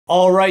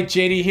Alright,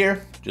 JD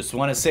here. Just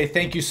want to say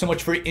thank you so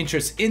much for your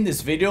interest in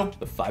this video,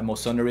 the 5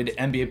 most underrated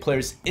NBA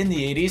players in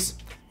the 80s.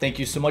 Thank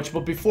you so much,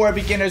 but before I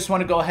begin, I just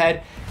want to go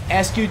ahead,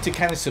 ask you to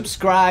kind of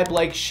subscribe,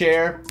 like,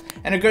 share,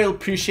 and I greatly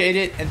appreciate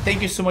it, and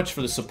thank you so much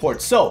for the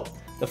support. So,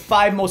 the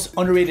 5 most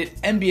underrated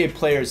NBA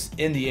players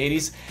in the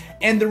 80s,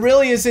 and there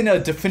really isn't a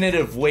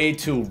definitive way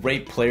to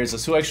rate players,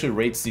 as who actually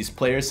rates these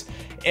players,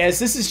 as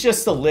this is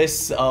just a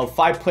list of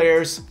 5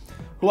 players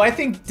who I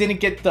think didn't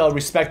get the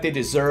respect they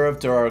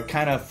deserved or are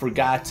kind of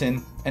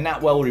forgotten and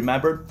not well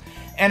remembered.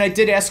 And I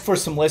did ask for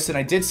some lists, and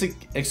I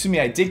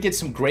did get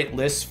some great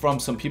lists from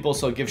some people,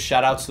 so I'll give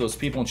shout outs to those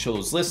people and show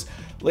those lists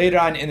later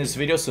on in this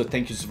video, so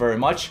thank you so very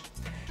much.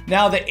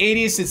 Now, the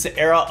 80s, it's the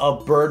era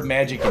of Bird,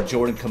 Magic, and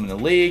Jordan coming to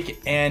the league,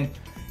 and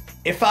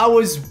if I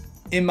was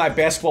in my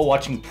basketball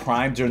watching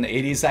prime during the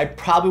 80s, I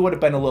probably would have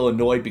been a little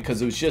annoyed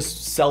because it was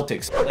just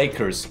Celtics,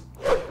 Lakers.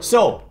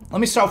 So, let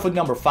me start off with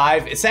number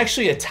 5. It's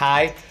actually a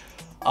tie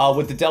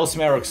with the Dallas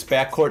Mavericks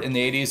backcourt in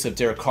the 80s of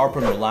Derek Harper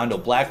and Rolando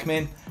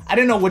Blackman. I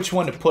didn't know which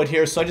one to put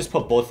here, so I just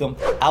put both of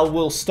them. I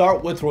will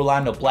start with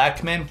Rolando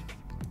Blackman,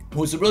 who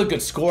was a really good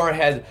scorer,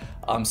 had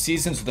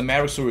seasons with the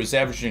Mavericks where he was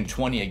averaging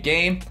 20 a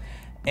game,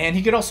 and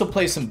he could also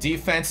play some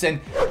defense. And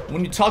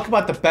when you talk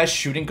about the best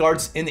shooting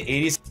guards in the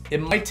 80s,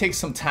 it might take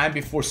some time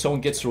before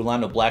someone gets to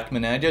Rolando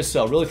Blackman, and I just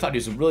really thought he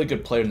was a really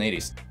good player in the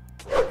 80s.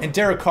 And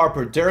Derek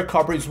Harper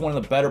is one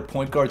of the better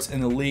point guards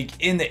in the league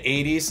in the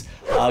 80s.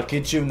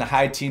 Gets you in the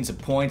high teens of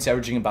points,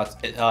 averaging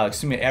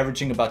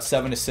about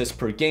 7 assists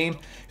per game.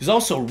 He's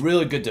also a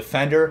really good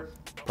defender,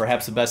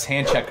 perhaps the best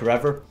hand checker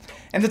ever.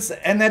 And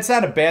that's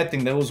not a bad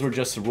thing. Those were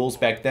just the rules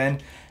back then.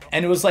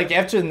 And it was like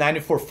after the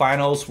 '94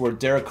 finals where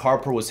Derek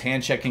Harper was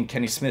hand checking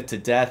Kenny Smith to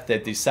death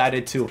that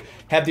decided to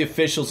have the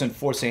officials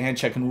enforce the hand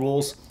checking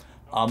rules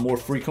more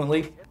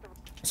frequently.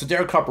 So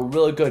Derek Harper,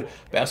 really good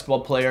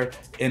basketball player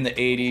in the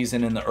 80s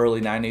and in the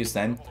early 90s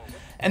then.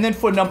 And then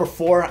for number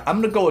 4,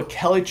 I'm going to go with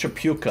Kelly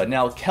Tripucka.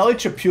 Now, Kelly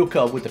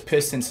Tripucka with the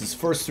Pistons, his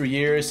first 3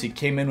 years, he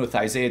came in with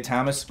Isaiah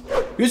Thomas.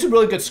 He was a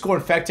really good scorer.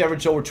 In fact,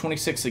 averaged over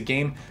 26 a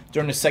game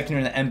during the second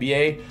year in the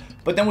NBA,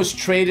 but then was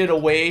traded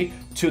away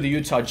to the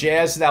Utah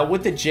Jazz. Now,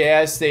 with the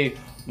Jazz, they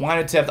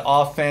wanted to have the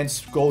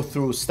offense go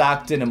through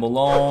Stockton and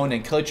Malone,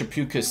 and Kelly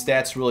Tripucka's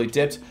stats really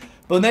dipped.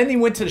 But then he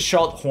went to the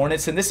Charlotte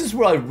Hornets, and this is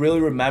where I really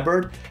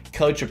remembered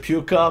Kelly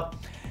Tripucka.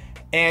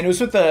 And it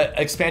was with the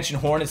expansion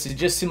Hornets. It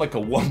just seemed like a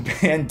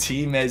one-man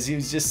team, as he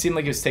just seemed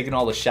like he was taking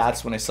all the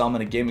shots when I saw him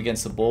in a game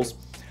against the Bulls.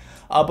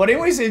 But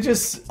anyways, it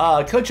just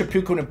Kelly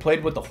Tripucka, when he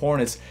played with the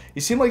Hornets, he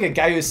seemed like a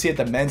guy you would see at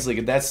the men's league.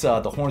 And that's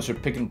the Hornets were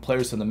picking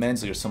players in the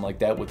men's league or something like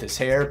that, with his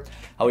hair,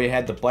 how he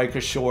had the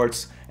biker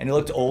shorts, and he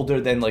looked older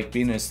than like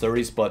being in his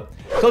 30s. But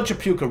Kelly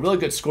Tripucka, really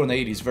good scorer in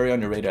the 80s, very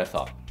underrated, I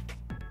thought.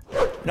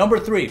 Number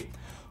 3.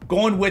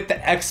 Going with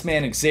the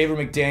X-Man, Xavier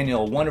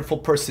McDaniel. Wonderful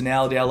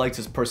personality. I liked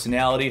his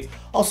personality.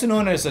 Also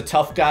known as a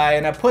tough guy.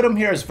 And I put him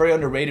here as very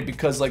underrated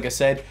because, like I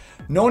said,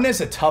 known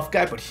as a tough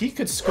guy, but he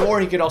could score.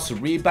 He could also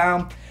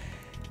rebound.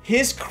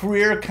 His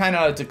career kind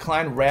of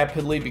declined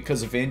rapidly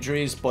because of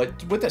injuries,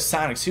 but with the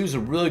Sonics, he was a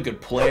really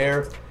good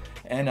player.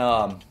 And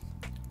like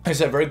I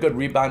said, very good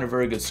rebounder,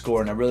 very good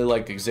scorer. And I really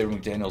like Xavier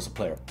McDaniel as a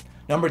player.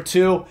 Number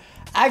 2.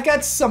 I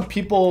got some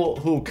people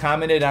who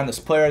commented on this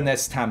player, and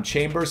that's Tom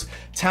Chambers.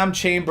 Tom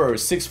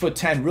Chambers,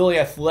 6'10", really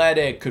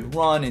athletic, could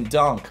run and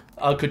dunk,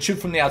 could shoot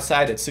from the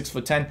outside at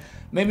 6'10".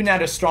 Maybe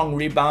not a strong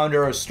rebounder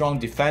or a strong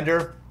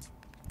defender,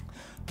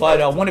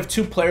 but one of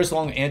 2 players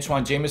along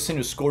Antoine Jameson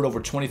who scored over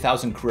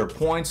 20,000 career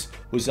points,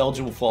 who is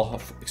eligible for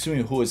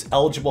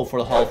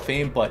the Hall of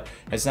Fame, but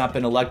has not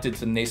been elected to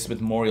the Naismith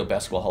Memorial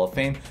Basketball Hall of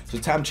Fame. So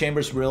Tom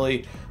Chambers,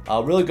 really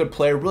good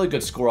player, really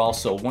good scorer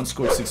also. One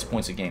scored 60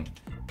 points a game.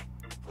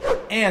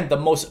 And the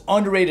most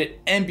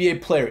underrated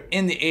NBA player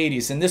in the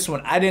 80s, and this one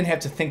I didn't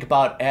have to think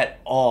about at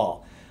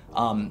all.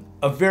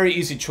 A very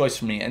easy choice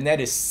for me, and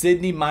that is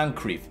Sidney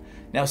Moncrief.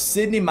 Now,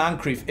 Sidney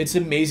Moncrief, it's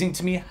amazing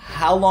to me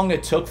how long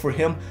it took for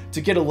him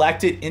to get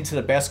elected into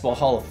the Basketball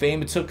Hall of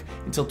Fame. It took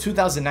until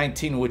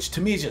 2019, which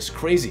to me is just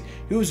crazy.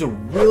 He was a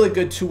really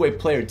good two-way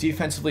player,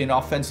 defensively and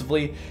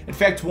offensively. In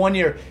fact, one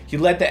year, he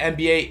led the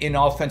NBA in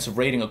offensive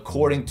rating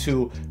according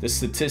to the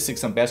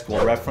statistics on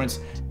Basketball Reference,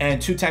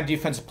 and 2-time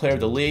Defensive Player of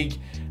the League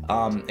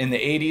in the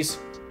 80s.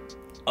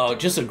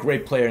 Just a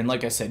great player, and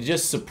like I said,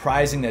 just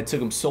surprising that it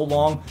took him so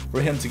long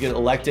for him to get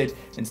elected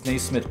into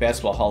Naismith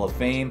Basketball Hall of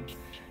Fame.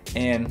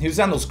 And he was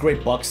on those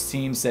great Bucks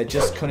teams that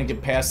just couldn't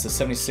get past the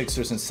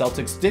 76ers and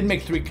Celtics. Did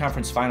make 3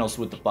 conference finals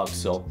with the Bucks,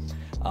 so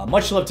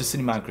much love to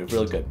Sidney Moncrief,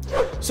 really good.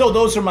 So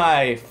those are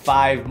my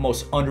 5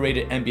 most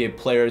underrated NBA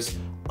players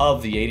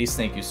of the 80s.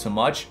 Thank you so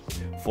much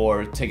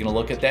for taking a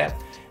look at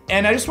that.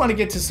 And I just want to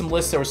get to some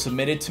lists that were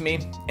submitted to me,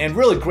 and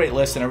really great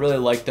lists, and I really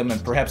like them,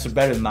 and perhaps they're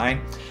better than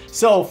mine.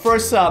 So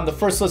first, the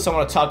first list I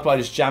want to talk about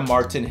is Jon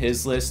Martin,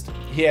 his list.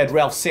 He had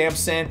Ralph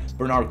Sampson,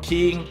 Bernard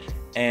King,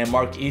 and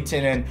Mark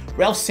Eaton. And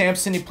Ralph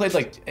Sampson,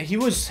 he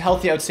was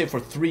healthy, I would say, for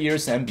 3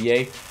 years in the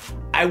NBA.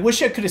 I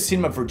wish I could have seen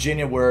him at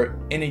Virginia, where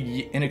in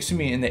the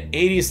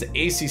 80s,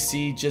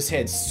 the ACC just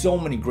had so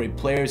many great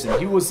players, and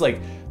he was like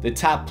the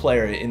top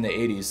player in the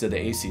 80s of the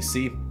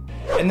ACC.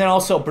 And then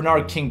also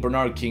Bernard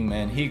King,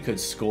 man, he could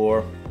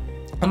score.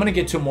 I'm going to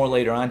get to him more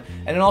later on.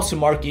 And then also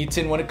Mark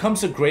Eaton. When it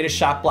comes to greatest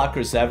shot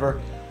blockers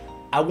ever,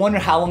 I wonder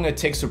how long it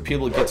takes for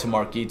people to get to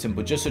Mark Eaton,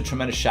 but just a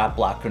tremendous shot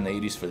blocker in the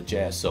 80s for the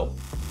Jazz. So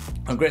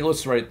a great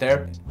list right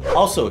there.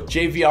 Also,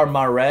 JVR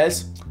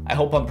Mahrez. I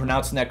hope I'm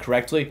pronouncing that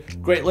correctly.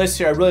 Great list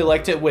here. I really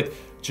liked it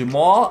with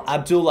Jamal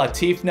Abdul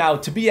Latif. Now,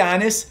 to be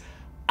honest,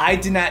 I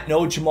did not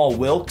know Jamal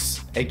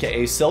Wilkes,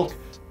 aka Silk,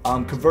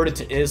 converted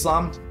to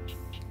Islam.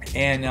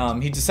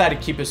 And he decided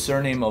to keep his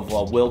surname of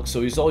Wilkes,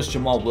 so he's always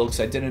Jamal Wilkes.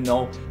 I didn't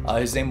know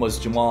his name was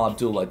Jamal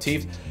Abdul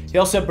Latif. He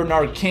also had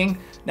Bernard King.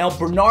 Now,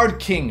 Bernard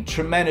King,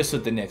 tremendous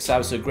with the Knicks.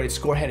 Obviously a great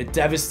scorer, had a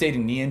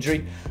devastating knee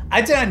injury.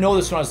 I did not know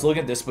this when I was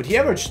looking at this, but he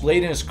averaged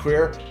late in his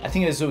career, I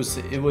think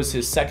it was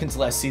his second to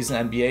last season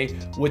in the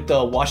NBA with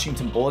the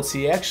Washington Bullets.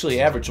 He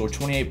actually averaged over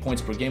 28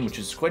 points per game, which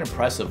is quite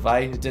impressive.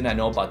 I did not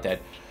know about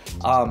that.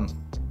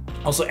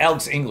 Also,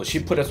 Alex English, he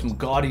put up some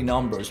gaudy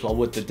numbers while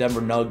with the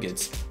Denver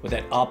Nuggets with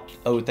that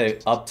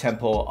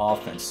up-tempo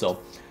offense.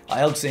 So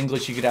Alex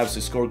English, he could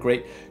obviously score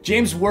great.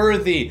 James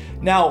Worthy,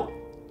 now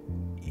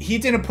he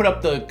didn't put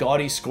up the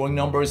gaudy scoring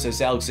numbers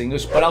as Alex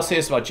English, but I'll say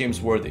this about James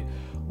Worthy.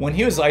 When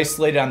he was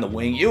isolated on the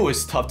wing, it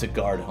was tough to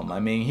guard him. I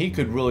mean, he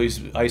could really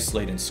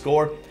isolate and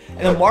score. And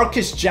then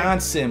Marcus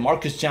Johnson,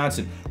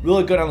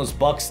 really good on those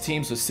Bucks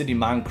teams with Sidney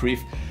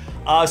Moncrief.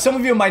 Some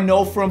of you might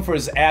know him for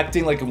his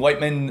acting like in White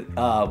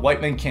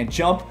Men Can't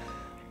Jump.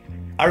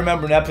 I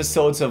remember an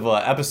episode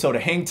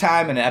of Hang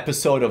Time and an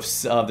episode of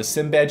the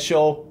Sinbad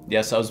Show.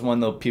 Yes, I was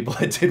one of the people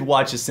that did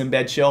watch the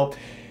Sinbad Show.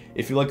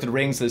 If you looked at the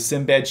ratings of the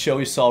Sinbad Show,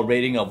 you saw a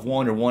rating of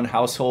one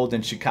household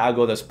in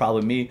Chicago. That's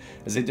probably me,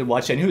 as I did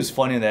watch it, and he was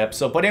funny in that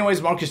episode. But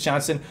anyways, Marcus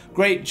Johnson,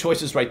 great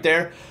choices right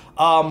there.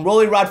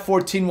 Rolyrod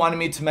 14 wanted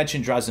me to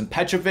mention Drazen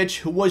Petrovic,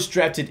 who was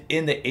drafted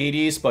in the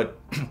 80s, but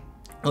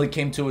really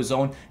came to his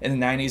own in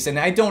the 90s. And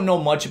I don't know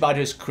much about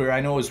his career. I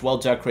know he was well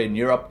decorated in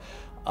Europe.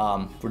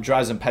 For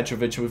Drazen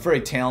Petrovic, who was very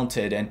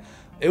talented, and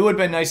it would have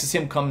been nice to see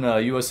him come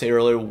to USA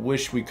earlier.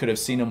 Wish we could have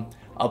seen him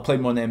play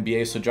more in the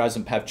NBA. So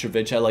Drazen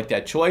Petrovic, I like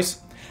that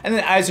choice. And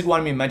then Isaac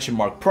wanted me to mention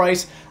Mark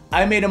Price.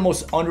 I made a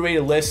most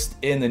underrated list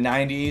in the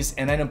 90s,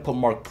 and I didn't put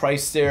Mark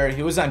Price there.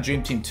 He was on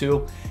Dream Team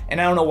too, and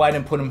I don't know why I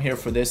didn't put him here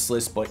for this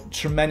list, but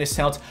tremendous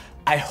talent.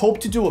 I hope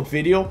to do a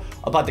video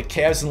about the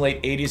Cavs in the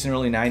late 80s and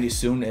early 90s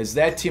soon, as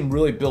that team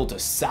really built a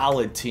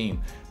solid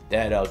team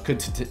that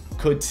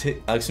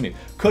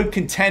could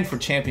contend for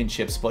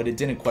championships, but it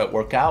didn't quite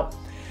work out.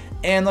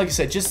 And like I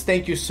said, just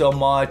thank you so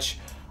much.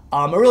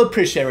 I really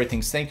appreciate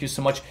everything. Thank you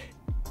so much.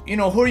 You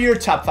know, who are your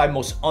top 5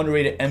 most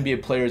underrated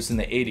NBA players in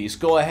the 80s?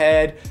 Go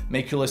ahead,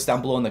 make your list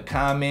down below in the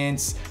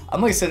comments.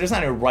 Like I said, there's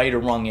not a right or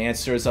wrong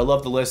answers. I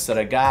love the list that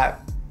I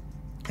got.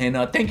 And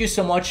thank you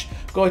so much.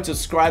 Go ahead,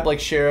 subscribe, like,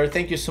 share.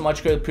 Thank you so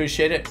much. Really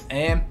appreciate it.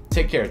 And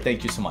take care.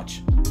 Thank you so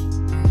much.